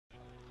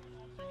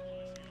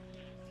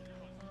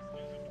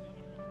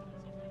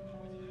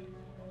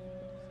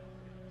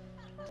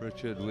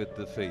Pritchard with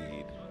the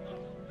feed.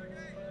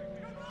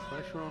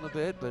 Pressure on a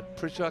bit, but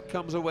Pritchard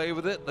comes away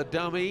with it. The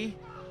dummy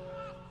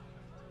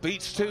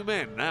beats two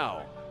men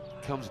now.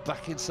 Comes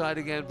back inside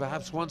again,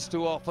 perhaps once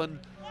too often.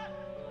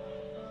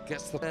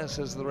 Gets the pair,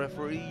 says the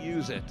referee,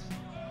 use it.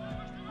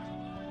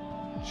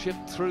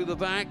 Chipped through the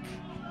back.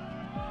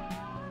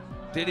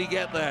 Did he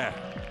get there?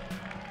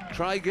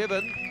 Try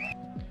given.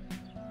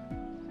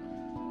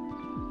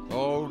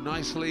 Oh,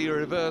 nicely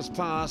reverse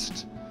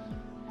passed,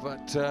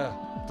 but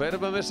bit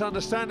of a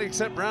misunderstanding,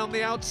 except round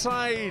the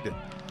outside.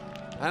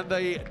 And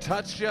the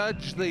touch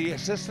judge, the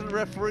assistant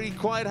referee,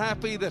 quite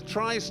happy. The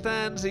try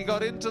stands, he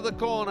got into the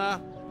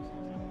corner.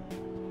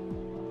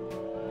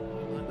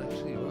 That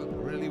actually worked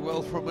really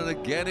well from him, and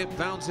again it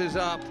bounces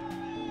up.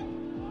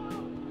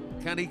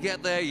 Can he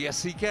get there?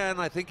 Yes, he can.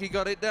 I think he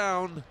got it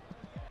down.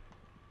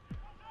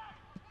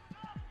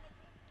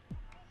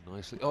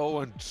 Nicely, oh,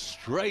 and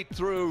straight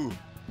through.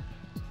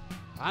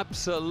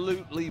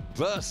 Absolutely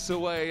bursts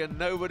away, and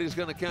nobody's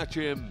going to catch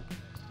him.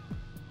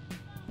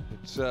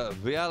 It's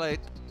Vialet,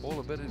 all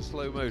a bit in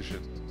slow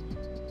motion.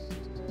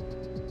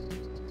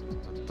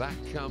 And back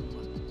come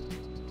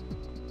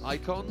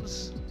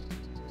Iconz.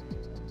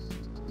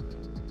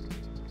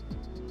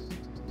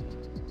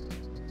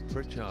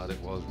 Pritchard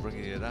it was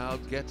bringing it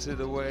out, gets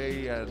it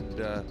away,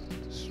 and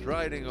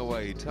striding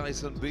away,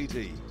 Tyson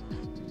Beattie.